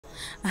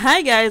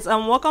Hi guys,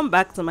 and welcome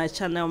back to my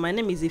channel. My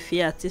name is Ife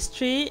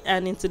Artistry,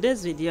 and in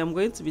today's video I'm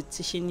going to be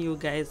teaching you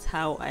guys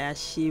how I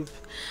achieve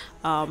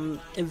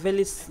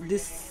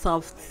this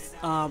soft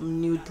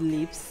nude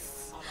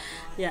lips.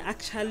 Yeah,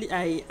 actually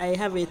I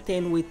have a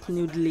thing with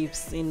nude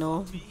lips,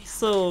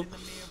 so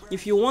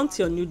if you want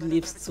your nude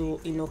lips to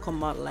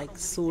come out like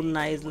so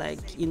nice, like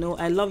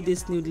I love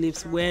these nude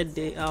lips where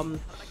they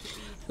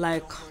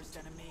like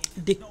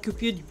the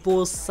cupid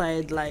both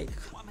side, like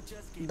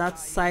that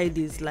side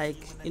is like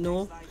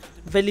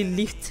very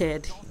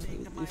lifted,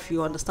 if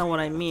you understand what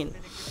I mean.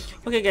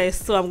 Okay guys,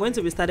 so I'm going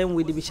to be starting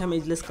with the Becharm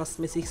Ageless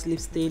Cosmetics lip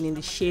stain in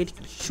the shade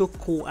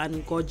Choco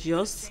and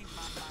Gorgeous.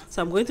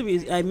 So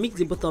I mix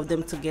the both of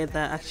them together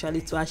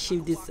actually to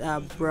achieve this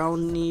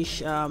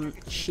brownish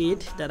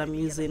shade that I'm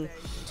using.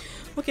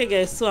 Okay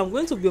guys, so I'm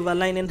going to be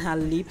overlining her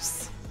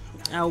lips.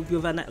 I'll be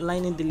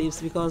overlining the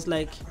lips because,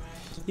 like,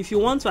 if you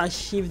want to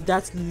achieve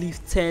that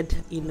lifted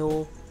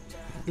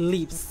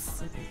lips,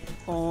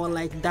 or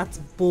like that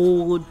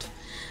bold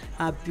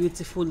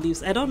beautiful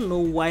lips, I don't know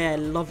why I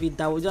love it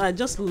that way. I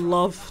just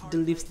love the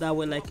lips that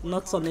way, like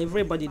not on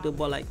everybody though,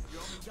 but like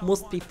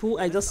most people,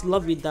 I just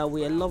love it that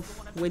way. I love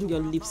when your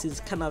lips is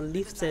kind of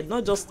lifted,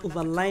 not just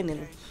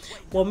overlining,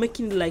 but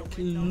making it like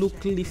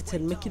look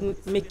lifted,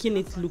 making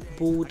it look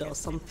bold or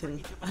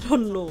something. I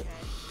don't know,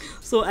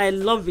 so I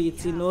love it,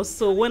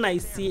 so when I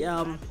see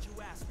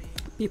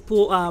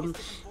people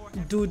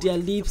do their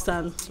lips,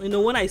 and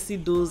when I see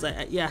those,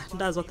 yeah,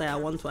 that's what I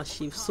want to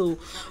achieve. So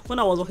when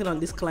I was working on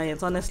this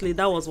client, honestly,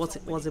 that was what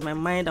was in my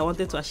mind. I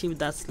wanted to achieve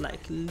that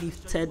like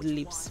lifted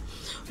lips.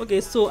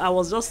 Okay, so I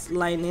was just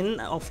lining.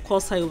 Of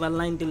course I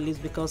overlined the lips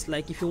because,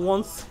 like, if you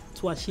want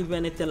to achieve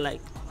anything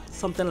like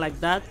something like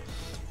that,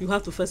 you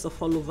have to first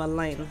of all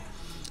overline.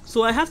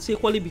 So I have to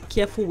equally be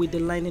careful with the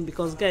lining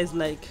because, guys,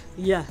 like,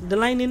 yeah, the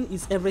lining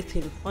is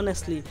everything,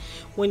 honestly.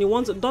 When you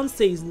want to, don't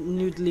say it's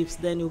nude lips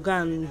then you go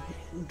and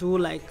do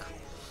like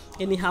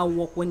anyhow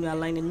work when you are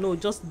lining. No,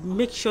 just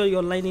make sure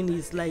your lining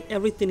is like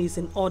everything is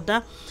in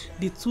order,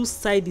 the two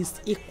sides is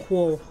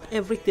equal,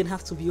 everything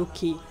has to be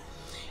okay,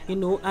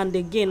 and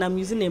again, I'm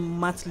using a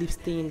matte lip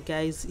stain,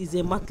 guys. It's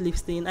a matte lip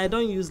stain. I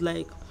don't use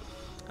like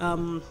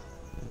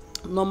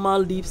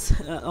normal lips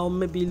or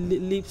maybe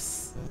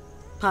lips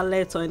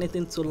palette or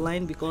anything to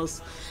line,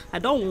 because I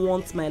don't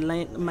want my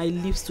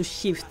lips to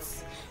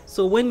shift.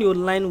 So when you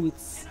line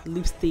with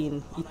lip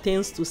stain, it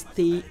tends to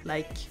stay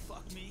like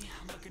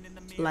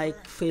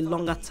for a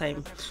longer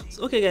time.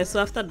 So, okay guys,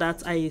 so after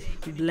that I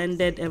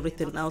blended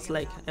everything out,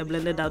 like I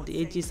blended out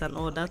the edges and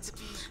all that,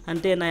 and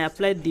then I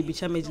applied the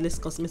Becharm Ageless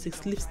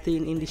Cosmetics lip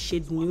stain in the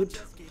shade Nude.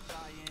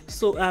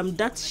 So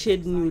that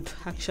shade Nude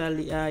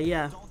actually,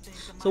 yeah,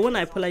 so when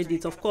I applied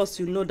it, of course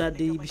you know that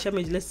the Becharm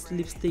Ageless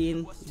lip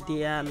stain,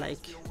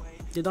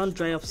 they don't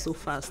dry up so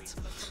fast.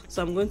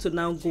 So I'm going to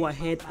now go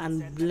ahead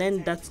and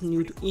blend that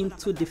nude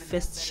into the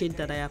first shade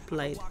that I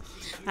applied.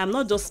 I'm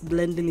not just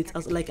blending it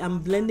as, like, I'm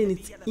blending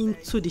it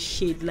into the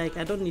shade, like,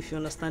 I don't know if you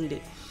understand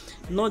it,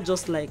 not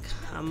just like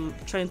I'm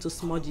trying to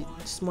smudge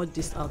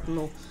this out.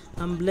 No,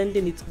 I'm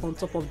blending it on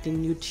top of the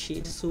nude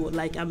shade, so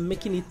like I'm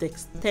making it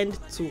extend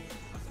to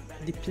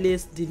the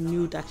place the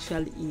nude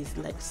actually is,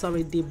 like,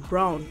 sorry, the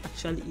brown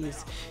actually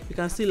is. You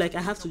can see, like, I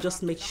have to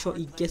just make sure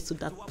it gets to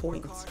that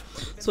point.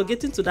 So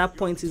getting to that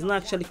point is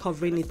not actually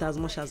covering it as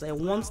much as I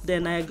want.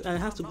 Then I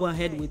have to go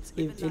ahead with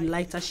a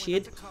lighter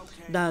shade,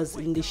 that's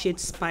in the shade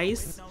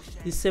Spice,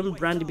 the same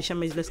brand, the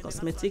Becharm Ageless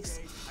Cosmetics.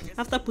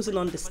 After putting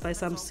on the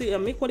Spice, I'm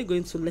equally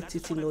going to let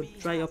it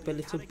dry up a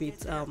little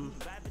bit,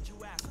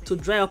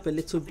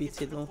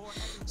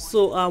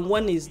 so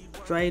when it's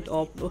dried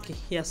up, okay,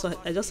 yeah, so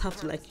I just have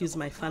to like use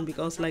my fan,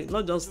 because, like,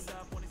 not just,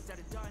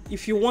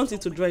 if you want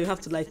it to dry, you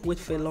have to like wait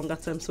for a longer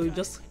time, so you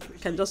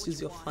can just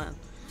use your fan.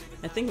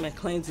 I think my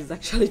client is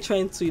actually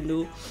trying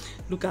to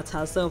look at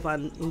herself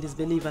and in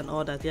disbelief and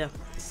all that. Yeah,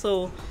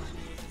 so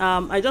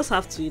I just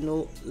have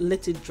to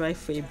let it dry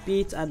for a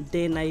bit, and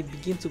then I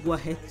begin to go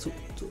ahead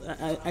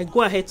I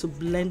go ahead to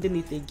blending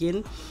it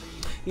again.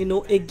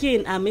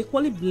 Again, I'm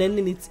equally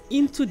blending it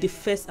into the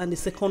first and the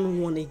second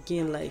one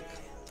again. Like,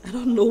 I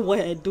don't know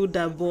why I do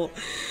that, but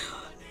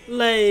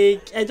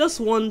like, I just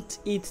want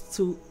it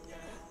to,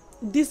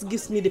 this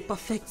gives me the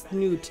perfect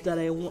nude that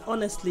I want,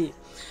 honestly.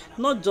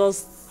 Not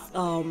just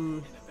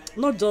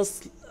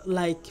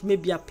like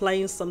maybe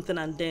applying something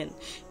and then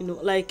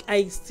like,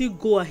 I still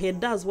go ahead.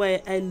 That's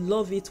why I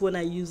love it when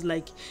I use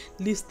like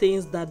lip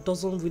stains that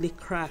doesn't really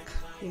crack.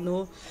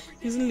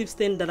 Using lip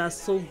stain that are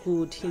so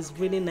good is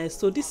really nice.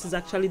 So this is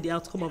actually the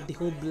outcome of the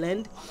whole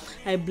blend.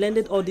 I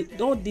blended all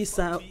these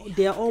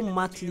they are all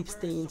matte lip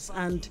stains,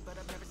 and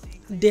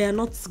they are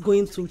not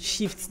going to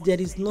shift.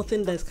 There is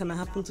nothing that's gonna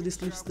happen to this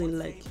lip stain.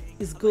 Like,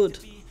 it's good,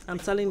 I'm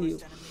telling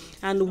you.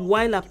 And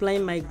while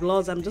applying my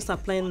gloss, I'm just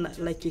applying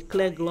like a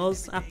clear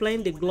gloss,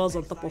 applying the gloss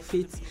on top of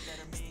it.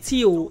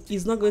 Still,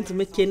 it's not going to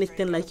make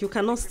anything, like, you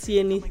cannot see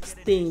any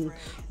stain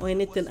or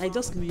anything. I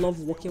just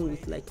love working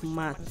with like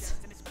matte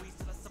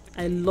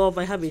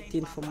I have a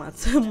thing for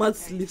matte matte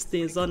sleep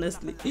stains,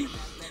 honestly.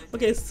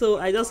 Okay, so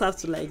I just have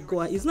to like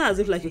go. It's not as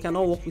if like you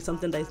cannot work with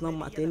something that is not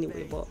matte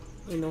anyway, but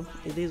you know,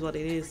 it is what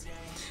it is.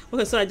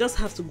 Okay, so I just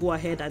have to go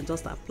ahead and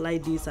just apply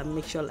this and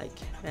make sure like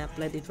I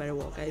applied it very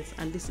well, guys.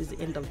 And this is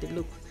the end of the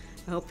look.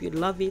 I hope you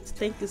love it.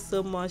 Thank you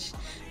so much.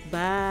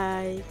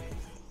 Bye.